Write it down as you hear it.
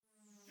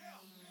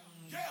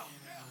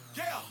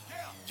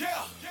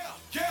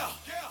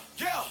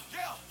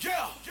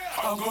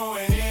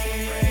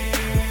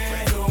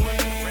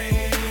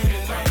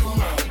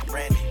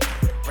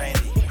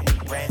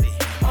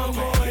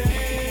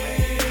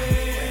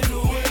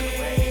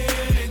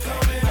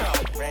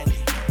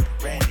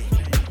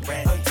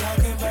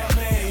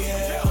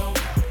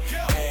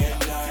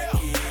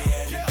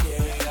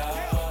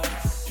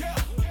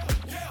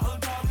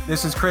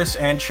This is Chris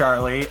and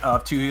Charlie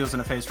of Two Heels and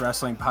a Face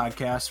Wrestling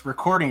Podcast,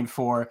 recording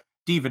for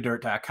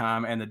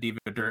DivaDirt.com and the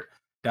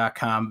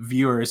DivaDirt.com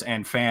viewers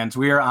and fans.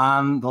 We are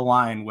on the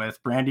line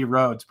with Brandy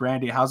Rhodes.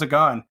 Brandy, how's it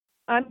going?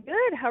 I'm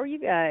good. How are you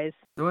guys?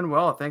 Doing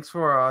well. Thanks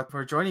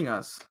for joining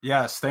us.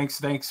 Yes,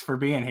 thanks for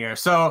being here.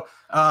 So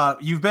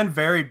you've been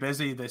very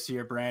busy this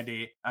year,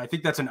 Brandy. I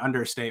think that's an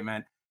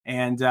understatement.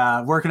 And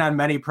working on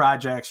many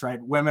projects, right?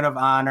 Women of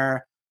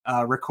Honor,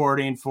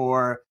 recording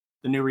for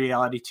the new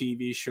reality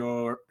TV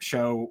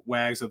show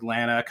Wags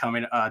Atlanta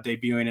coming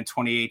debuting in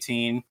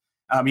 2018.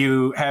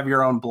 You have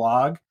your own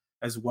blog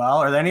as well.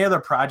 Are there any other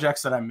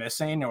projects that I'm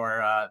missing or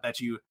that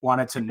you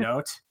wanted to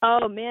note?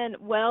 Oh man,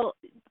 well,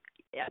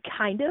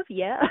 kind of,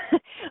 yeah.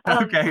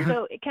 Okay.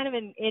 So kind of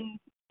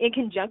in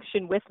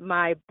conjunction with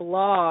my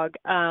blog,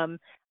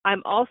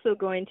 I'm also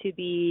going to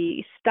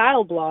be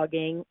style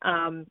blogging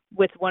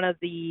with one of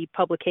the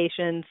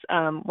publications,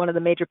 one of the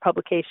major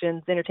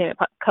publications,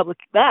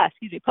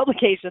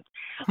 publications,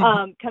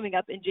 coming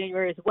up in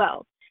January as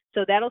well.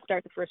 So that'll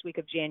start the first week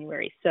of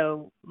January.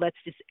 So let's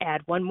just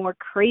add one more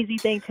crazy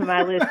thing to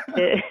my list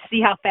to see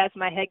how fast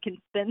my head can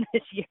spin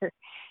this year.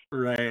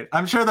 Right.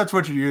 I'm sure that's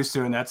what you're used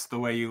to, and that's the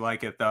way you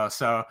like it, though.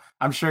 So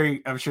I'm sure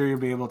you'll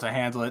be able to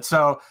handle it.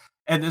 So,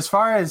 and as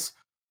far as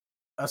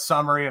a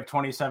summary of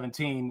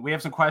 2017, we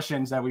have some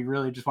questions that we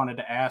really just wanted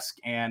to ask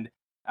and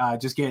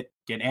just get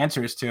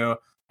answers to.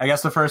 I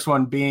guess the first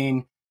one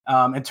being,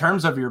 in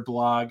terms of your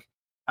blog,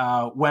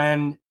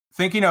 when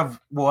thinking of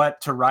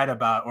what to write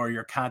about or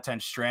your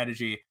content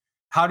strategy,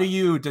 how do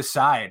you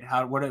decide?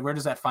 Where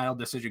does that final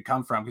decision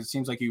come from? Because it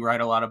seems like you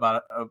write a lot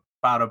about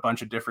a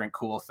bunch of different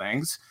cool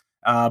things.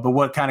 But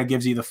what kind of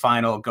gives you the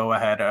final go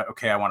ahead?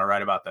 Okay, I want to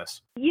write about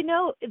this. You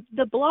know,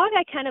 the blog,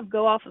 I kind of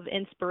go off of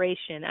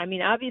inspiration. I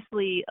mean,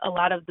 obviously, a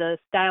lot of the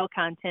style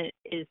content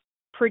is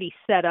pretty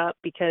set up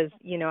because,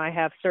 you know, I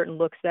have certain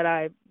looks that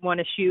I want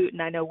to shoot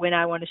and I know when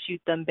I want to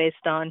shoot them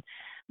based on,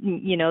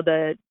 you know,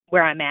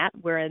 where I'm at,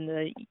 where in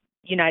the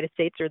United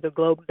States or the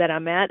globe that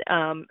I'm at,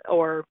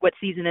 or what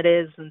season it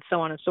is and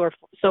so on and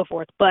so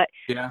forth. But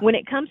when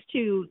it comes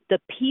to the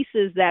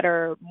pieces that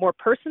are more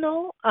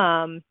personal,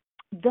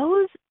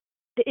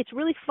 it's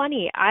really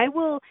funny. I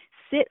will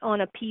sit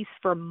on a piece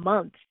for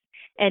months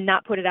and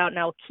not put it out, and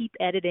I'll keep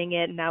editing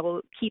it, and I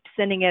will keep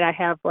sending it. I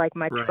have like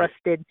my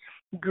trusted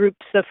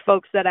groups of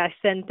folks that I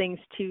send things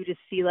to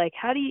see like,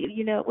 how do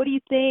you know, what do you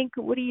think?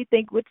 What do you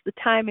think? What's the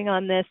timing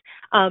on this?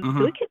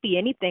 So it could be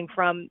anything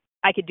from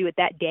I could do it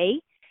that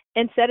day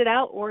and set it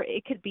out, or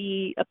it could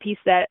be a piece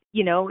that,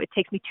 you know, it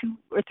takes me 2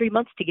 or 3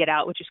 months to get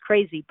out, which is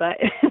crazy, but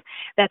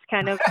that's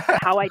kind of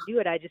how I do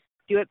it. I just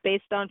do it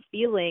based on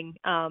feeling,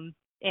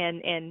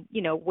 and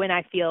you know, when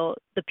I feel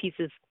the piece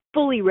is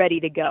fully ready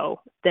to go,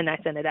 then I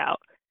send it out.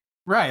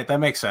 Right, that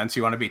makes sense.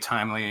 You want to be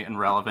timely and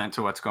relevant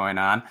to what's going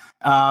on.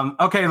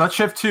 Okay, let's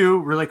shift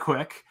really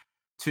quick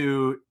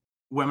to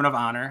Women of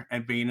Honor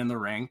and being in the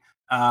ring.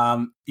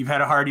 You've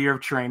had a hard year of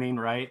training,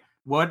 right?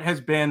 What has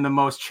been the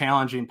most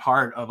challenging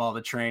part of all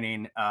the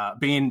training,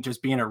 being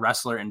a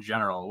wrestler in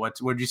general? What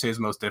would you say is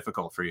most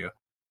difficult for you?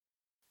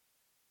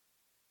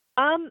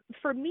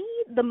 For me,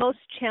 the most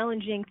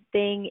challenging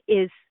thing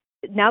is,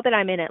 now that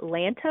I'm in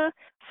Atlanta,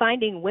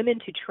 finding women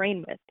to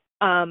train with.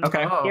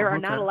 There are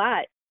not a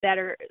lot that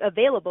are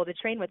available to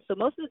train with. So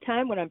most of the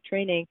time when I'm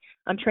training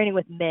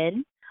with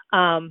men.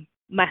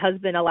 My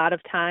husband a lot of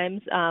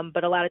times,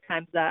 but a lot of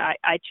times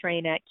I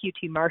train at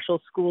QT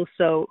Marshall School,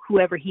 so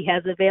whoever he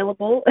has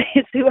available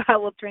is who I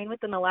will train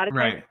with, and a lot of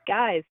times it's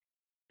guys.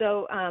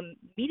 So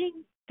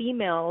meeting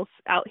females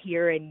out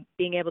here and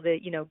being able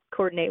to, you know,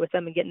 coordinate with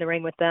them and get in the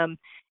ring with them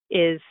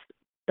is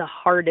the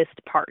hardest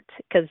part,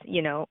 because,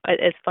 you know,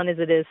 as fun as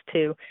it is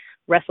to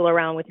wrestle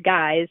around with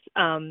guys,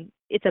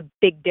 it's a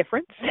big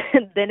difference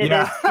than it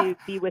is to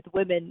be with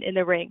women in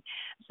the ring.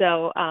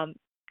 So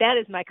that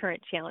is my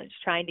current challenge,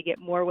 trying to get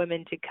more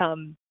women to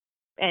come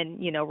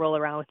and, you know, roll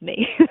around with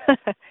me.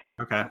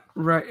 Okay.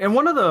 Right. And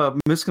one of the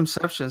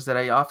misconceptions that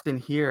I often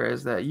hear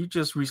is that you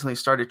just recently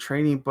started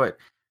training, but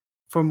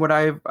from what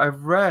I've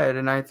read,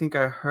 and I think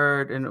I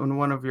heard in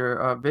one of your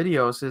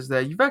videos, is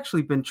that you've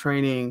actually been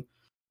training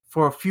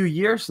for a few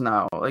years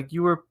now. Like,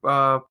 you were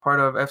part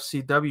of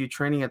FCW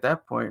training at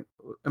that point.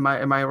 Am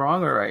I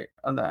wrong or right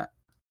on that?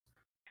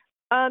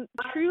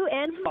 True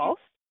and false.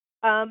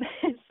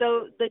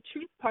 So the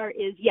truth part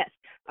is, yes,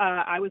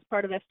 I was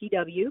part of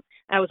FCW.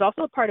 I was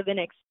also a part of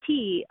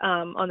NXT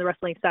on the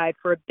wrestling side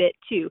for a bit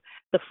too.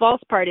 The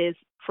false part is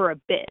for a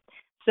bit.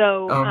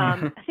 So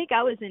I think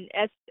I was in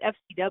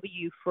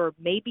FCW for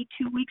maybe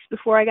 2 weeks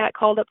before I got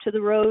called up to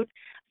the road.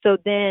 So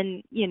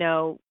then, you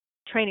know,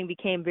 training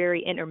became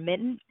very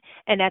intermittent.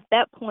 And at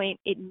that point,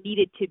 it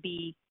needed to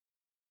be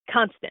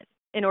constant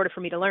in order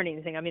for me to learn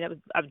anything. I mean, I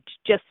was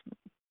just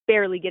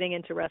barely getting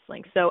into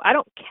wrestling. So I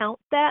don't count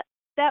that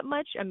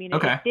much. I mean,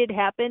 it did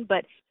happen,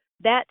 but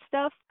that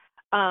stuff,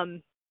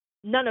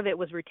 none of it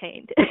was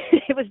retained.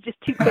 It was just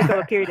too quick of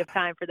a period of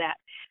time for that.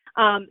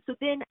 So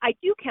then I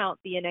do count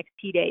the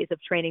NXT days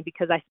of training,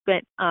 because I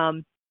spent, I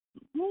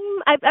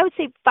would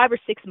say 5 or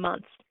 6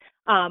 months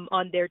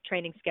on their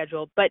training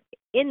schedule. But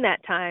in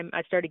that time,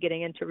 I started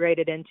getting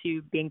integrated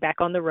into being back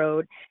on the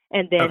road.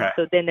 And then,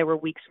 so then there were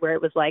weeks where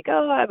it was like,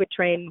 oh, I would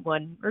train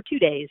 1 or 2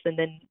 days and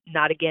then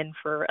not again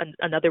for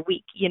another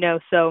week, you know?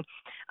 So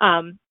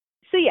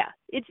yeah,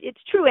 it's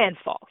true and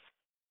false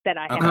that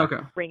I have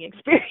ring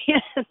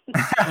experience.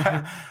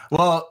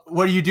 Well,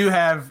 what you do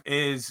have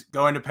is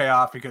going to pay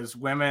off, because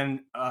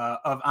Women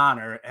of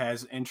Honor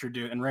has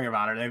introduced, and Ring of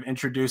Honor, they've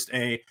introduced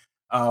a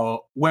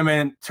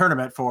women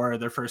tournament for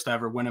their first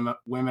ever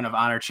Women of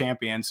Honor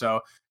champion.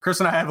 So Chris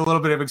and I have a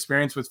little bit of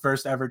experience with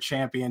first ever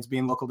champions.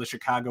 Being local to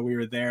Chicago, we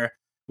were there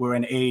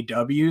when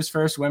AEW's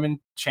first women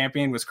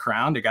champion was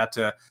crowned. I got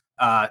to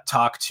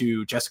talk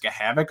to Jessica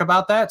Havoc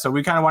about that. So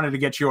we kind of wanted to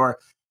get your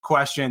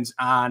questions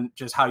on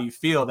just how you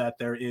feel that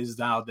there is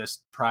now this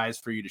prize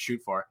for you to shoot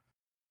for.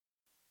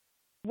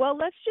 Well,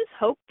 let's just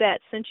hope that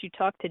since you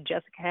talked to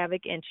Jessica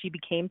Havoc and she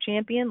became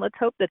champion, let's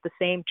hope that the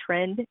same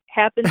trend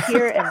happens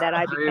here and that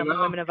I become a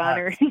Women of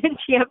Honor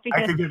champion.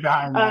 I could get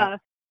behind that.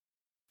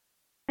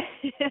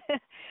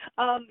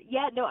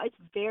 Yeah, no, it's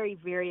very,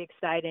 very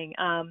exciting.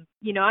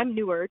 You know, I'm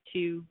newer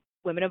to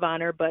Women of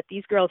Honor, but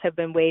these girls have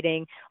been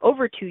waiting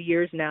over 2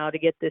 years now to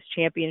get this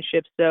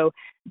championship. So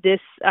this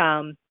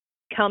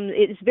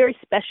it's very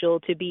special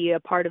to be a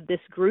part of this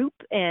group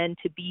and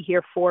to be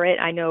here for it.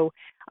 I know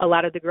a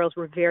lot of the girls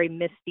were very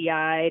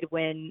misty-eyed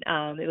when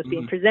it was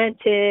being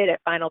presented at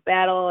Final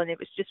Battle, and it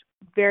was just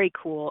very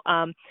cool.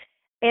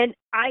 And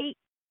I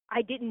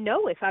didn't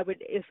know if I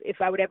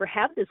would ever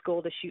have this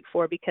goal to shoot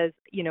for, because,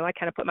 you know, I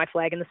kind of put my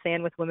flag in the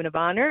sand with Women of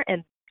Honor,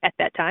 and at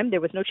that time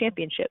there was no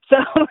championship. So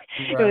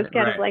it was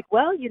kind of like,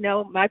 well, you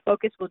know, my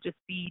focus will just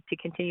be to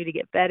continue to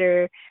get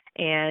better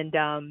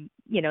and,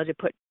 you know, to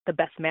put the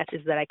best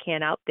matches that I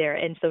can out there.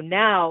 And so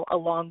now,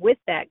 along with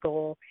that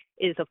goal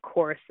is, of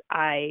course,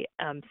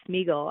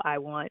 Smeagol, I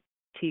want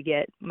to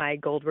get my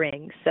gold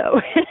ring.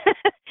 So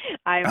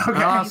I'm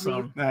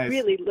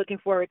really looking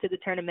forward to the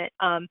tournament.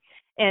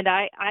 And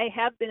I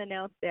have been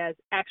announced as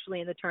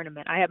actually in the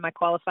tournament. I had my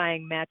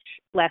qualifying match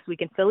last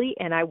week in Philly,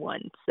 and I won.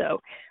 So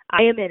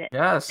I am in it.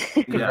 Yes.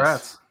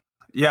 Congrats.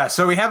 Yeah,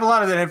 so we have a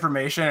lot of that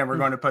information, and we're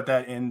going to put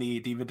that in the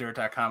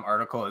divadirt.com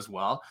article as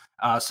well.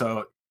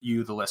 So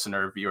you, the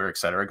listener, viewer, et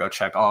cetera, go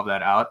check all of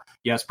that out.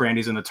 Yes,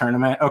 Brandi's in the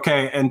tournament.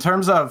 Okay, in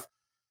terms of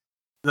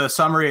the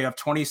summary of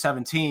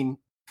 2017,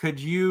 could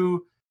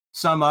you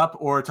sum up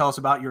or tell us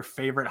about your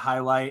favorite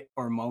highlight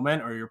or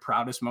moment, or your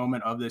proudest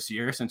moment of this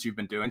year, since you've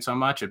been doing so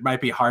much? It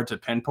might be hard to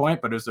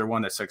pinpoint, but is there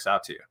one that sticks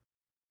out to you?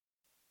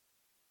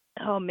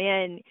 Oh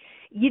man,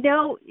 you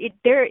know,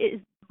 there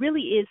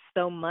really is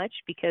so much,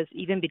 because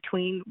even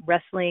between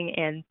wrestling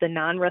and the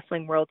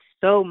non-wrestling world,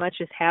 so much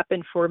has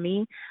happened for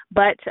me.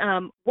 But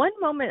one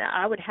moment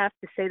I would have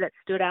to say that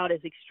stood out as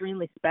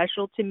extremely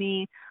special to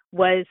me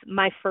was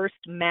my first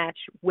match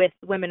with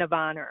Women of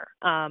Honor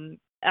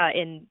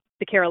in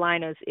the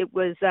Carolinas. It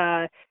was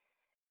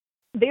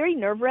very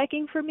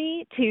nerve-wracking for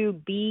me to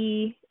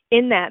be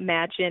in that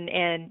match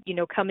and you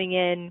know, coming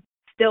in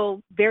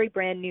still very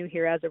brand new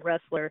here as a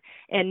wrestler,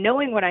 and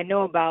knowing what I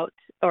know about,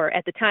 or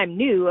at the time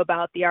knew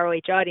about, the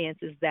ROH audience,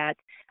 is that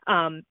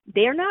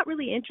they are not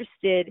really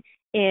interested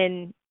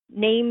in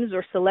names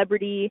or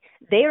celebrity.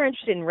 They are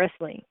interested in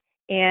wrestling.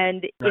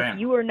 And if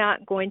you are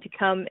not going to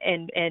come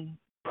and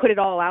put it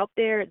all out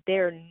there,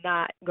 they're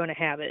not going to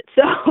have it.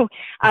 So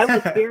I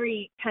was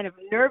very kind of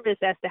nervous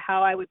as to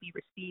how I would be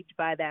received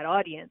by that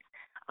audience.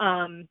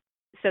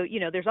 So, you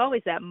know, there's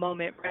always that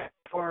moment right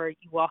before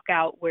you walk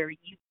out where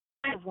you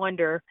kind of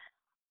wonder,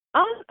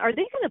 are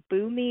they going to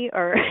boo me,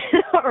 or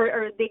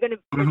are they going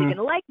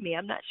to like me?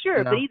 I'm not sure.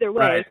 Yeah, but either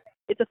way,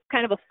 it's a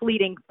kind of a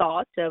fleeting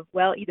thought of,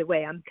 well, either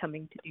way, I'm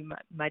coming to do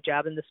my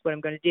job, and this is what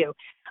I'm going to do.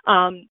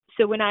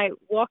 So when I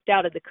walked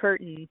out of the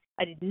curtain,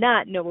 I did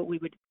not know what we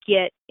would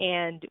get.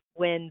 And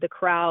when the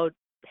crowd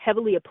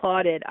heavily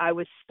applauded, I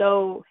was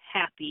so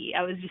happy.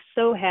 I was just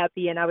so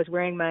happy. And I was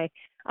wearing my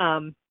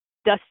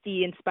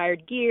Dusty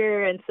inspired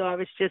gear. And so I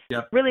was just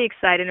really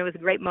excited. It was a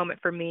great moment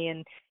for me.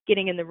 And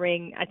getting in the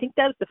ring, I think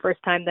that was the first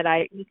time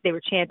that they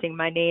were chanting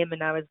my name.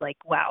 And I was like,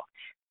 wow,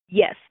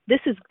 yes, this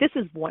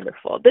is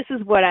wonderful. This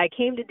is what I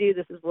came to do.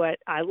 This is what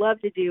I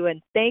love to do.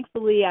 And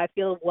thankfully I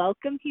feel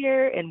welcome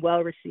here and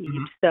well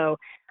received. So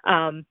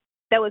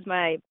that was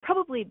my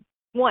probably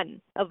one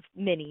of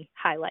many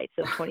highlights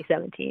of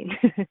 2017.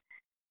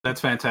 That's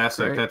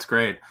fantastic. Right. That's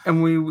great.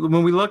 And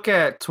when we look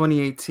at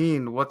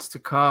 2018, what's to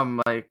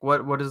come? Like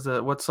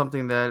what's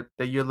something that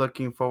you're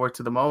looking forward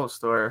to the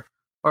most, or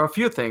a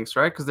few things,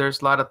 right? Because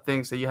there's a lot of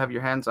things that you have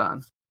your hands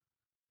on.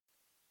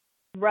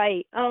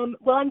 Right.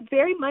 Well, I'm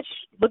very much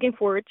looking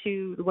forward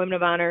to the Women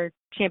of Honor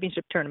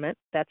Championship Tournament.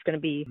 That's going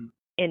to be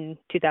in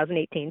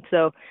 2018.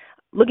 So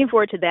looking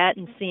forward to that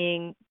and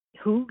seeing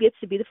who gets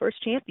to be the first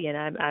champion.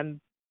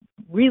 I'm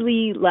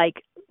really like,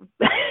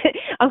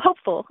 I'm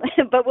hopeful,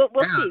 but we'll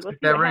see. We'll see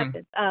what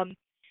happens.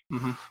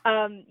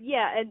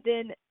 Yeah, and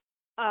then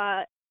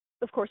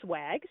of course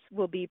WAGS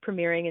will be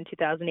premiering in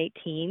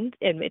 2018,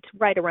 and it's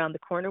right around the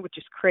corner, which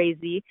is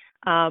crazy.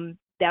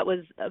 That was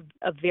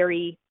a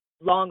very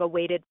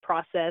long-awaited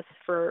process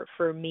for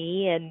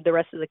me and the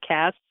rest of the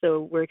cast.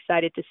 So we're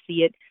excited to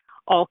see it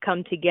all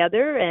come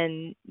together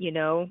and, you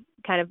know,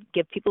 kind of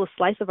give people a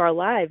slice of our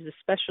lives.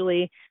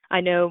 Especially,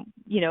 I know,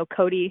 you know,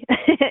 Cody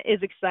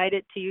is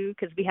excited too,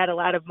 because we had a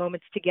lot of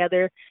moments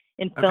together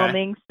in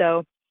filming. Okay.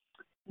 So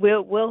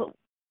we'll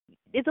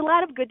it's a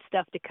lot of good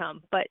stuff to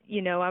come. But,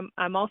 you know,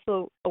 I'm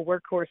also a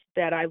workhorse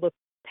that I look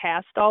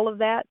past all of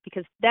that,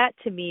 because that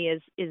to me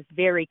is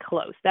very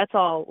close. That's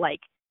all like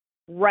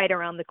right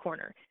around the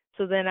corner.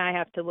 So then I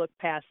have to look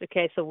past,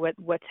 okay, so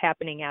what's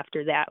happening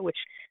after that, which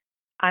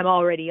I'm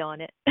already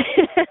on it.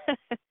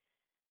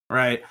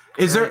 Right.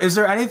 Is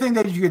there anything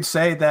that you could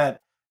say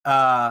that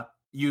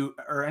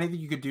anything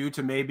you could do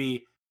to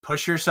maybe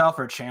push yourself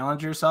or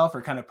challenge yourself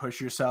or kind of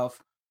push yourself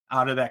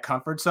out of that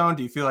comfort zone?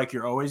 Do you feel like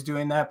you're always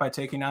doing that by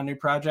taking on new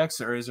projects,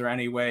 or is there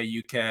any way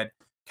you could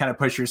kind of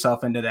push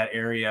yourself into that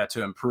area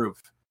to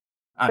improve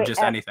on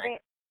just anything?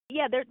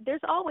 Yeah,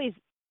 there's always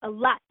a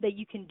lot that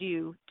you can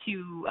do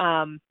to,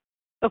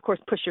 of course,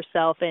 push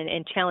yourself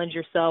and challenge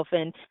yourself.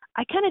 And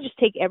I kind of just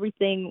take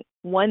everything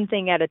one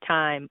thing at a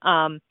time.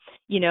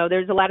 You know,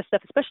 there's a lot of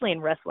stuff, especially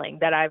in wrestling,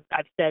 that I've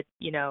said,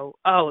 you know,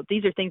 oh,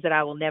 these are things that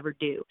I will never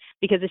do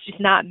because it's just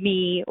not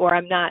me, or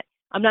I'm not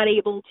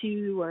able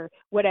to, or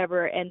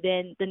whatever. And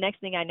then the next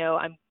thing I know,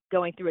 I'm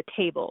going through a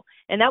table.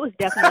 And that was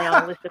definitely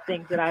on the list of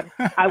things that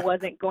I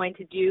wasn't going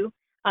to do.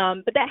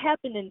 But that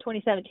happened in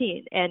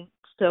 2017. And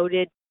so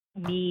did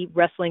me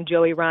wrestling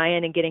Joey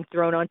Ryan and getting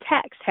thrown on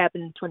Tex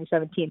happened in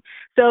 2017.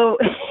 So,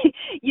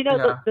 you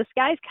know, the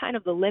sky's kind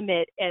of the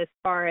limit as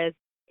far as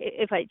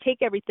if I take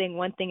everything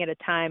one thing at a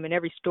time and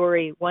every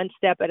story one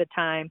step at a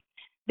time,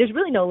 there's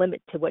really no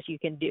limit to what you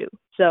can do.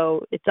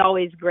 So it's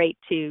always great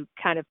to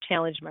kind of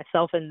challenge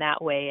myself in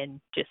that way and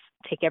just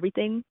take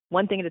everything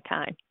one thing at a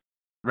time.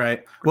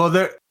 Right.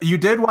 Well, you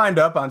did wind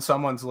up on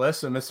someone's list.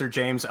 So Mr.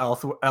 James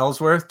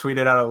Ellsworth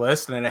tweeted out a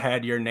list and it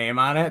had your name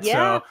on it.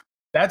 Yeah. So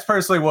that's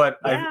personally what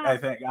I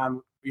think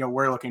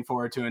we're looking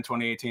forward to in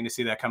 2018 to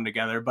see that come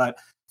together. But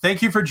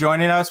thank you for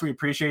joining us. We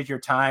appreciate your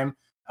time.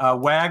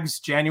 WAGS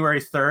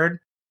January 3rd,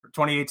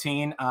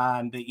 2018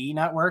 on the E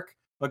Network.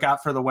 Look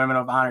out for the Women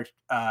of Honor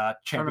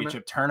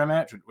Championship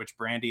Tournament, which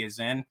Brandy is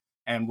in,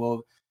 and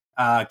we'll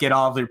get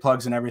all of your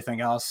plugs and everything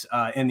else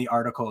in the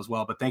article as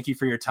well. But thank you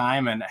for your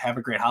time and have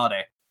a great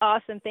holiday.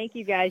 Awesome. Thank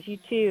you, guys. You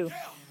too.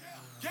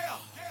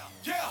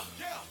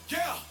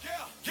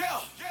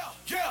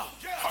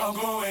 I'm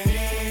going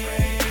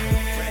in.